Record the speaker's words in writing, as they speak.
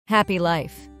Happy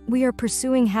life. We are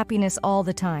pursuing happiness all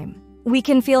the time. We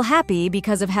can feel happy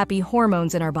because of happy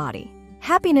hormones in our body.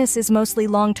 Happiness is mostly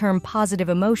long-term positive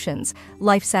emotions,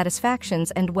 life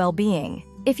satisfactions, and well-being.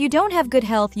 If you don't have good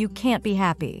health, you can't be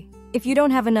happy. If you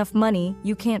don't have enough money,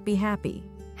 you can't be happy.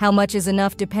 How much is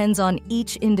enough depends on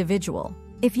each individual.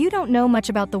 If you don't know much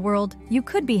about the world, you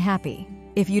could be happy.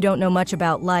 If you don't know much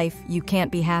about life, you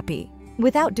can't be happy.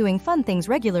 Without doing fun things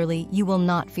regularly, you will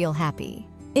not feel happy.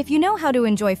 If you know how to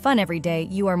enjoy fun every day,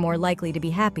 you are more likely to be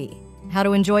happy. How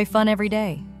to enjoy fun every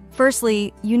day?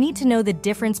 Firstly, you need to know the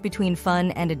difference between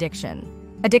fun and addiction.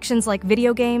 Addictions like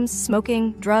video games,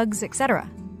 smoking, drugs, etc.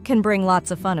 can bring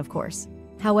lots of fun, of course.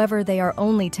 However, they are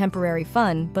only temporary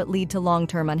fun but lead to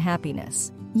long-term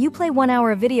unhappiness. You play 1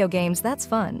 hour of video games, that's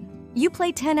fun. You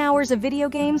play 10 hours of video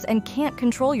games and can't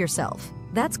control yourself.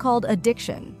 That's called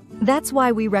addiction. That's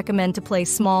why we recommend to play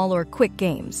small or quick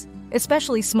games,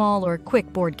 especially small or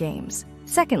quick board games.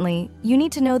 Secondly, you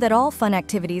need to know that all fun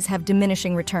activities have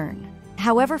diminishing return.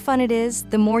 However fun it is,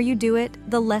 the more you do it,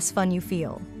 the less fun you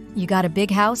feel. You got a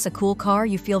big house, a cool car,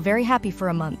 you feel very happy for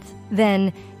a month.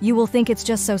 Then, you will think it's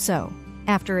just so-so.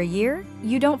 After a year,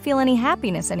 you don't feel any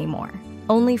happiness anymore.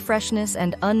 Only freshness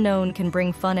and unknown can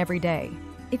bring fun every day.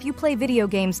 If you play video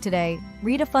games today,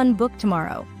 read a fun book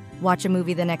tomorrow, watch a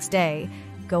movie the next day,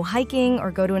 go hiking or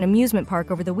go to an amusement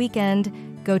park over the weekend,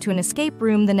 go to an escape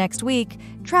room the next week,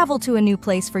 travel to a new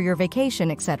place for your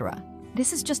vacation, etc.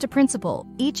 This is just a principle.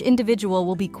 Each individual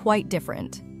will be quite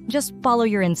different. Just follow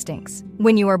your instincts.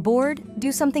 When you are bored,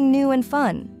 do something new and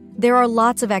fun. There are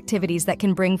lots of activities that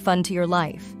can bring fun to your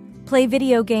life. Play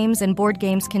video games and board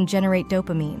games can generate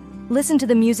dopamine. Listen to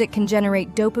the music can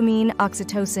generate dopamine,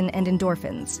 oxytocin, and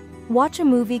endorphins. Watch a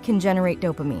movie can generate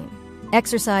dopamine.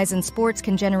 Exercise and sports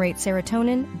can generate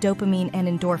serotonin, dopamine, and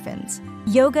endorphins.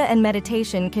 Yoga and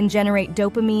meditation can generate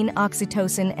dopamine,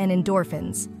 oxytocin, and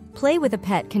endorphins. Play with a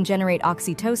pet can generate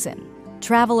oxytocin.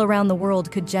 Travel around the world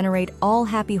could generate all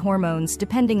happy hormones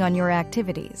depending on your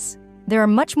activities. There are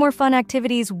much more fun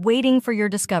activities waiting for your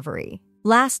discovery.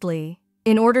 Lastly,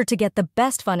 in order to get the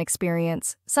best fun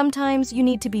experience, sometimes you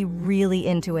need to be really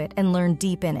into it and learn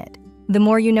deep in it. The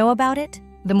more you know about it,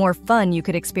 the more fun you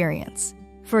could experience.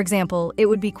 For example, it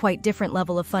would be quite different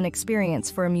level of fun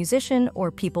experience for a musician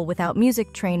or people without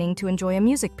music training to enjoy a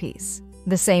music piece.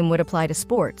 The same would apply to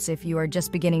sports. If you are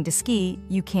just beginning to ski,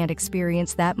 you can't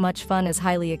experience that much fun as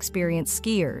highly experienced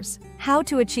skiers. How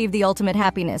to achieve the ultimate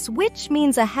happiness, which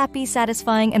means a happy,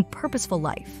 satisfying, and purposeful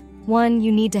life. 1.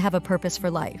 You need to have a purpose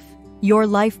for life. Your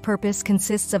life purpose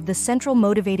consists of the central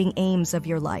motivating aims of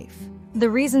your life. The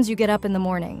reasons you get up in the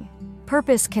morning.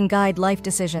 Purpose can guide life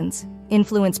decisions,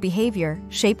 influence behavior,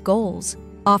 shape goals,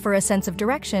 offer a sense of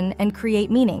direction, and create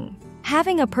meaning.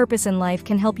 Having a purpose in life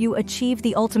can help you achieve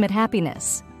the ultimate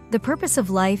happiness. The purpose of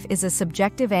life is a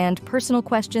subjective and personal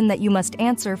question that you must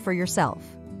answer for yourself.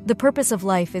 The purpose of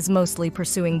life is mostly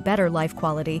pursuing better life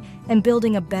quality and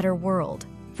building a better world.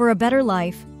 For a better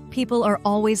life, people are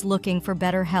always looking for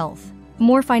better health,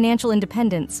 more financial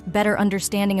independence, better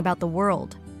understanding about the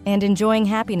world, and enjoying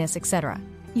happiness, etc.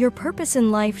 Your purpose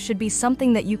in life should be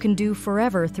something that you can do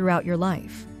forever throughout your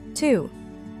life. 2.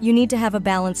 You need to have a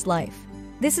balanced life.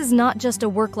 This is not just a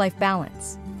work-life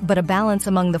balance, but a balance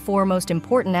among the 4 most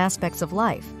important aspects of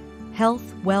life: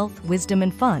 health, wealth, wisdom,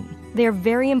 and fun. They are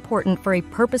very important for a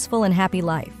purposeful and happy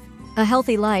life. A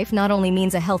healthy life not only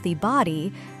means a healthy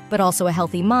body, but also a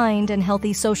healthy mind and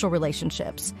healthy social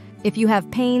relationships. If you have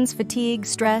pains, fatigue,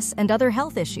 stress, and other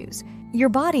health issues, your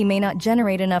body may not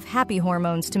generate enough happy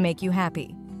hormones to make you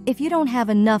happy. If you don't have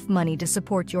enough money to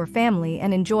support your family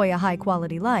and enjoy a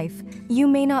high-quality life, you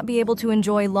may not be able to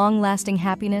enjoy long-lasting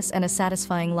happiness and a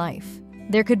satisfying life.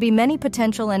 There could be many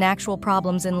potential and actual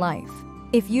problems in life.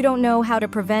 If you don't know how to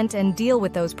prevent and deal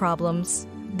with those problems,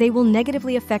 they will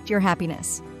negatively affect your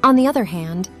happiness. On the other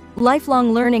hand,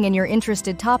 lifelong learning in your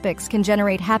interested topics can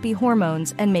generate happy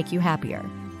hormones and make you happier.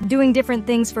 Doing different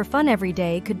things for fun every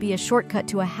day could be a shortcut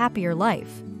to a happier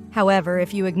life. However,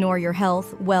 if you ignore your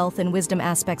health, wealth, and wisdom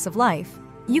aspects of life,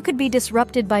 you could be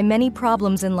disrupted by many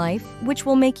problems in life, which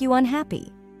will make you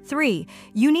unhappy. 3.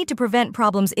 You need to prevent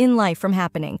problems in life from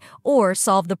happening, or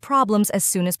solve the problems as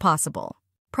soon as possible.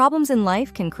 Problems in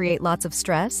life can create lots of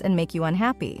stress and make you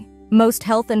unhappy. Most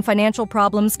health and financial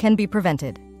problems can be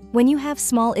prevented. When you have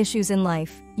small issues in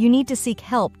life, you need to seek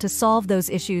help to solve those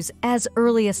issues as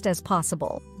earliest as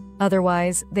possible.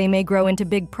 Otherwise, they may grow into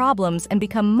big problems and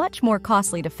become much more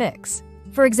costly to fix.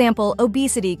 For example,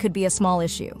 obesity could be a small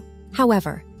issue.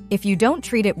 However, if you don't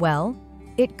treat it well,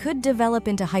 it could develop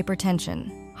into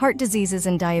hypertension, heart diseases,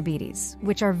 and diabetes,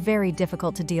 which are very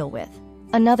difficult to deal with.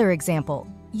 Another example,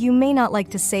 You may not like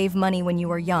to save money when you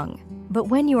are young, but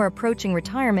when you are approaching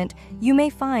retirement, you may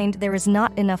find there is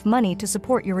not enough money to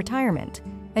support your retirement,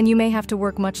 and you may have to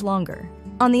work much longer.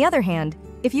 On the other hand,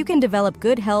 if you can develop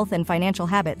good health and financial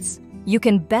habits, you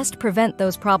can best prevent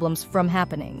those problems from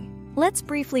happening. Let's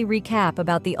briefly recap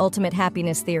about the ultimate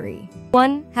happiness theory.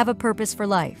 1. Have a purpose for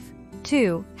life.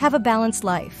 2. Have a balanced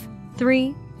life.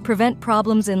 3. Prevent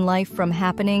problems in life from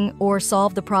happening or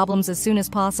solve the problems as soon as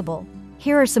possible.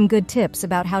 Here are some good tips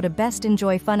about how to best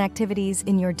enjoy fun activities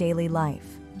in your daily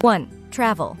life. 1.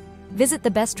 Travel. Visit the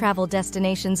best travel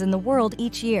destinations in the world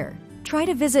each year. Try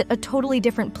to visit a totally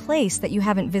different place that you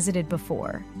haven't visited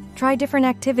before. Try different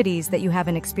activities that you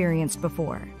haven't experienced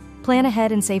before. Plan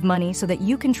ahead and save money so that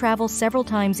you can travel several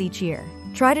times each year.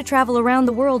 Try to travel around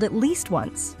the world at least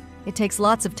once. It takes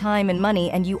lots of time and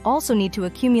money, and you also need to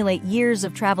accumulate years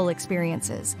of travel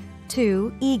experiences.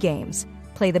 2. E-games.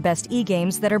 Play the best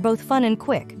e-games that are both fun and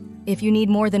quick. If you need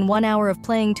more than 1 hour of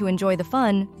playing to enjoy the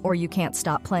fun, or you can't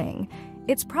stop playing,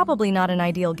 it's probably not an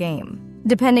ideal game.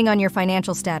 Depending on your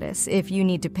financial status, if you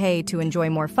need to pay to enjoy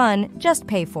more fun, just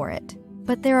pay for it.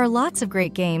 But there are lots of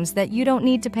great games that you don't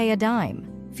need to pay a dime.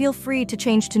 Feel free to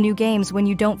change to new games when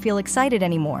you don't feel excited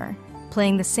anymore.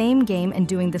 Playing the same game and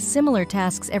doing the similar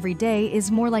tasks every day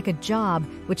is more like a job,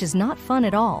 which is not fun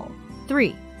at all.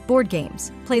 3. Board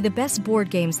games. Play the best board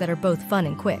games that are both fun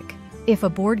and quick. If a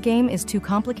board game is too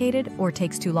complicated or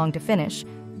takes too long to finish,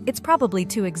 it's probably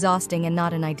too exhausting and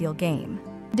not an ideal game.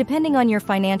 Depending on your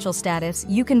financial status,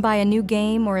 you can buy a new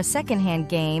game or a secondhand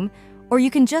game, or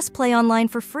you can just play online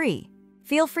for free.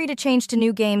 Feel free to change to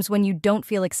new games when you don't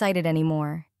feel excited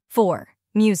anymore. 4.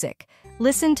 Music.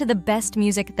 Listen to the best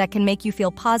music that can make you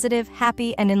feel positive,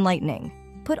 happy, and enlightening.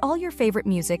 Put all your favorite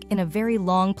music in a very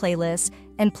long playlist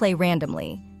and play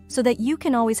randomly, so that you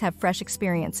can always have fresh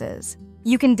experiences.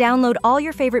 You can download all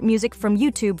your favorite music from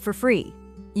YouTube for free.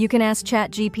 You can ask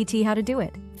ChatGPT how to do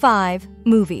it. 5.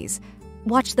 Movies.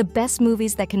 Watch the best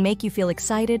movies that can make you feel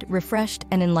excited, refreshed,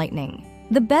 and enlightening.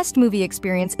 The best movie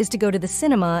experience is to go to the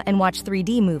cinema and watch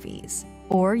 3D movies.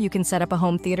 Or you can set up a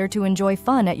home theater to enjoy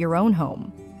fun at your own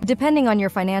home. Depending on your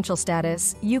financial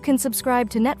status, you can subscribe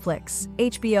to Netflix,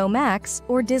 HBO Max,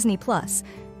 or Disney Plus,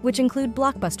 which include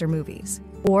blockbuster movies.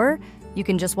 Or you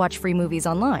can just watch free movies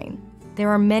online. There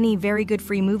are many very good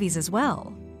free movies as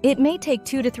well. It may take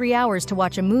 2 to 3 hours to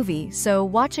watch a movie, so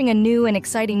watching a new and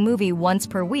exciting movie once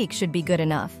per week should be good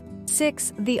enough.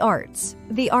 6. The arts.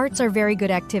 The arts are very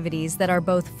good activities that are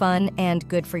both fun and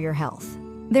good for your health.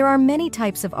 There are many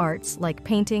types of arts like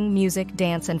painting, music,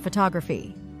 dance, and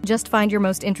photography. Just find your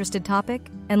most interested topic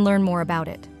and learn more about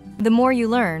it. The more you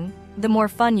learn, the more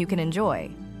fun you can enjoy.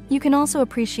 You can also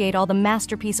appreciate all the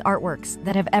masterpiece artworks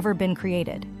that have ever been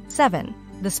created. 7.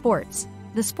 The sports.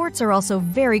 The sports are also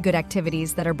very good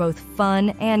activities that are both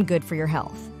fun and good for your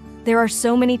health. There are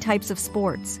so many types of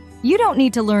sports. You don't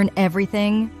need to learn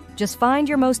everything. Just find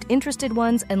your most interested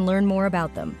ones and learn more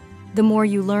about them. The more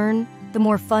you learn, the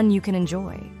more fun you can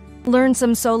enjoy. Learn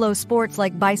some solo sports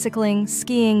like bicycling,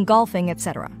 skiing, golfing,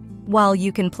 etc., while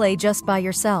you can play just by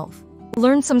yourself.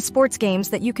 Learn some sports games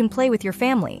that you can play with your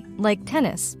family, like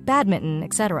tennis, badminton,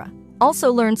 etc.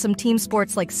 Also learn some team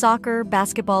sports like soccer,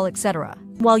 basketball, etc.,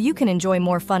 while you can enjoy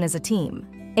more fun as a team.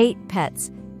 8.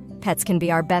 Pets. Pets can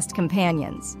be our best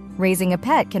companions. Raising a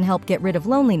pet can help get rid of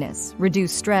loneliness,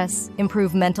 reduce stress,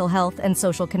 improve mental health, and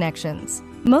social connections.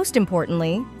 Most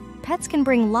importantly, pets can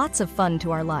bring lots of fun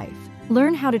to our life.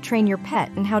 Learn how to train your pet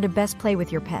and how to best play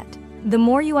with your pet. The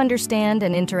more you understand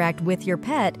and interact with your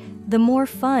pet, the more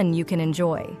fun you can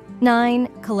enjoy. 9.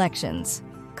 Collections.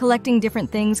 Collecting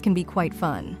different things can be quite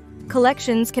fun.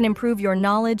 Collections can improve your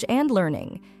knowledge and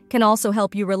learning, can also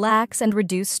help you relax and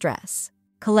reduce stress.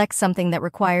 Collect something that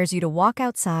requires you to walk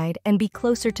outside and be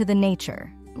closer to the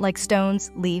nature, like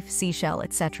stones, leaf, seashell,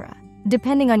 etc.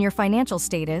 Depending on your financial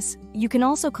status, you can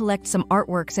also collect some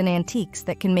artworks and antiques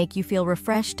that can make you feel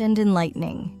refreshed and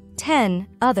enlightening. 10.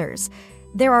 Others.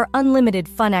 There are unlimited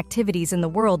fun activities in the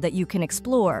world that you can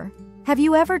explore. Have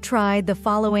you ever tried the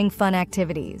following fun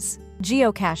activities?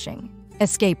 Geocaching,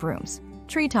 escape rooms,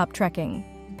 treetop trekking,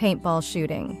 paintball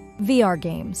shooting, VR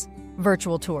games,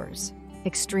 virtual tours,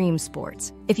 extreme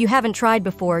sports. If you haven't tried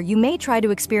before, you may try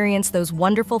to experience those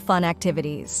wonderful fun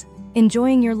activities.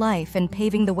 Enjoying your life and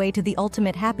paving the way to the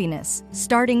ultimate happiness,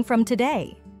 starting from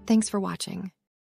today. Thanks for watching.